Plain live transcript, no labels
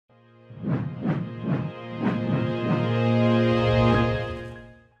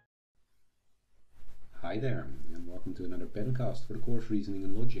Hi there, and welcome to another Pencast for the course Reasoning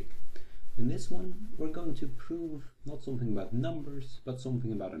and Logic. In this one, we're going to prove not something about numbers, but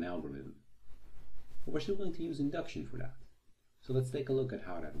something about an algorithm. But we're still going to use induction for that. So let's take a look at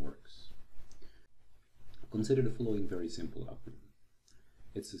how that works. Consider the following very simple algorithm.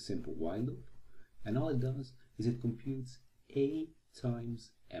 It's a simple while loop, and all it does is it computes A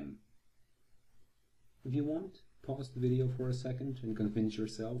times M. If you want, pause the video for a second and convince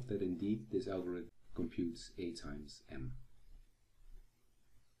yourself that indeed this algorithm computes A times M.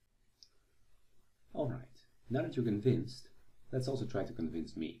 Alright, now that you're convinced, let's also try to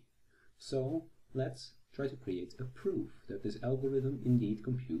convince me. So let's try to create a proof that this algorithm indeed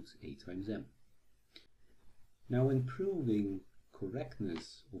computes A times M. Now when proving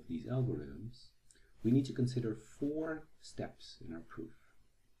correctness of these algorithms, we need to consider 4 steps in our proof.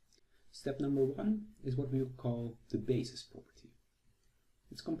 Step number 1 is what we would call the basis property.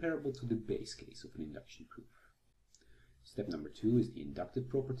 It's comparable to the base case of an induction proof. Step number 2 is the inductive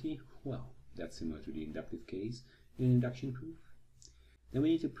property. Well, that's similar to the inductive case in an induction proof. Then we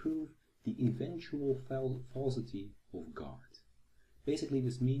need to prove the eventual falsity of guard. Basically,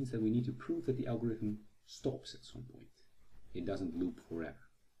 this means that we need to prove that the algorithm stops at some point. It doesn't loop forever.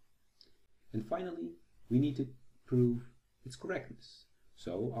 And finally, we need to prove its correctness.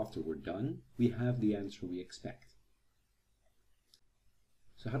 So after we're done, we have the answer we expect.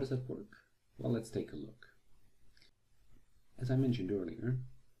 So how does that work? Well, let's take a look. As I mentioned earlier,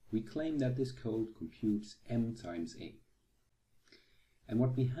 we claim that this code computes M times A. And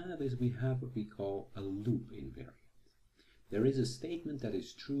what we have is we have what we call a loop invariant. There is a statement that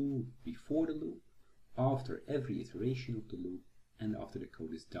is true before the loop, after every iteration of the loop, and after the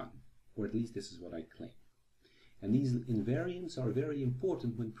code is done. Or at least this is what I claim. And these invariants are very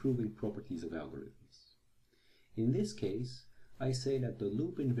important when proving properties of algorithms. In this case, I say that the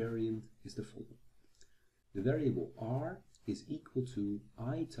loop invariant is the following. The variable r is equal to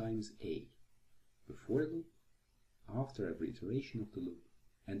I times A, before the loop, after every iteration of the loop,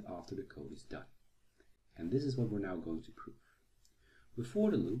 and after the code is done. And this is what we're now going to prove.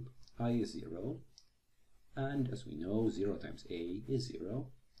 Before the loop, I is 0, and as we know, 0 times A is 0,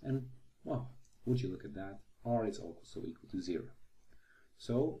 and, well, would you look at that, r is also equal to 0.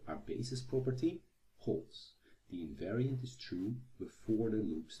 So our basis property holds. The invariant is true before the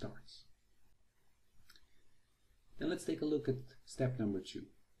loop starts. Then let's take a look at step number 2,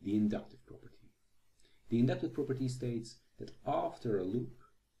 the inductive property. The inductive property states that after a loop,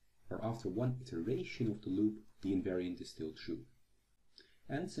 or after one iteration of the loop, the invariant is still true.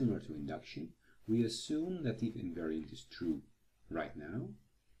 And similar to induction, we assume that the invariant is true right now,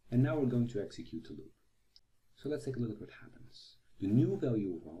 and now we're going to execute the loop. So let's take a look at what happens. The new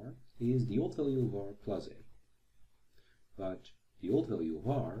value of r is the old value of r plus a. But the old value of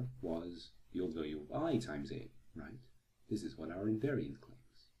r was the old value of I times a, right? This is what our invariant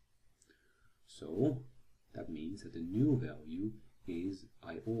claims. So that means that the new value is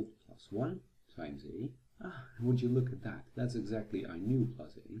I old plus 1 times a. Would you look at that? That's exactly I new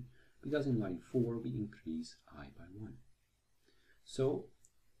plus a, because in line 4 we increase I by 1. So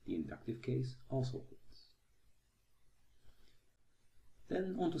the inductive case also holds.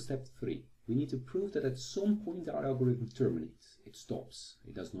 Then on to step 3. We need to prove that at some point our algorithm terminates. It stops.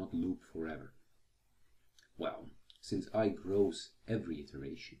 It does not loop forever. Well, since I grows every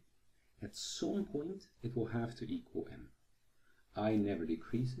iteration, at some point it will have to equal M. I never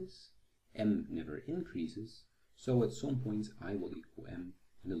decreases, M never increases, so at some point I will equal M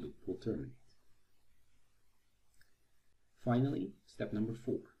and the loop will terminate. Finally, step number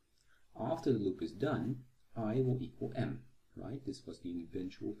 4. After the loop is done, I will equal M. Right? This was the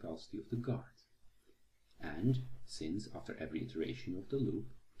eventual falsity of the guard. And since after every iteration of the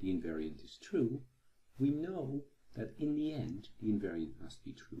loop the invariant is true, we know that in the end the invariant must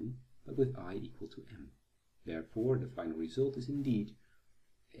be true, but with I equal to M. Therefore the final result is indeed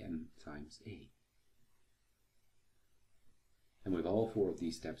M times A. And with all 4 of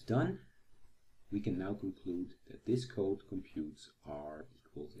these steps done, we can now conclude that this code computes R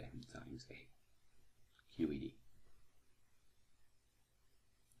equals M times A. QED.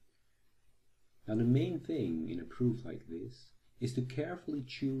 Now the main thing in a proof like this is to carefully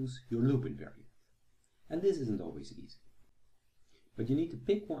choose your loop invariant. And this isn't always easy. But you need to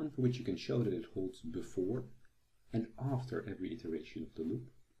pick one for which you can show that it holds before and after every iteration of the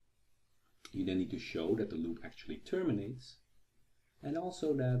loop. You then need to show that the loop actually terminates, and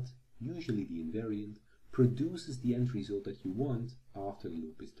also that usually the invariant produces the end result that you want after the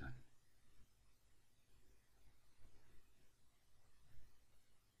loop is done.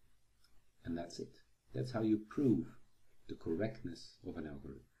 And that's it. That's how you prove the correctness of an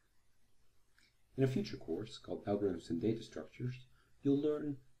algorithm. In a future course called Algorithms and Data Structures, you'll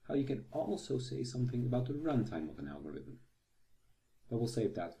learn how you can also say something about the runtime of an algorithm. But we'll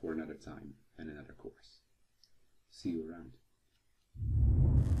save that for another time and another course. See you around.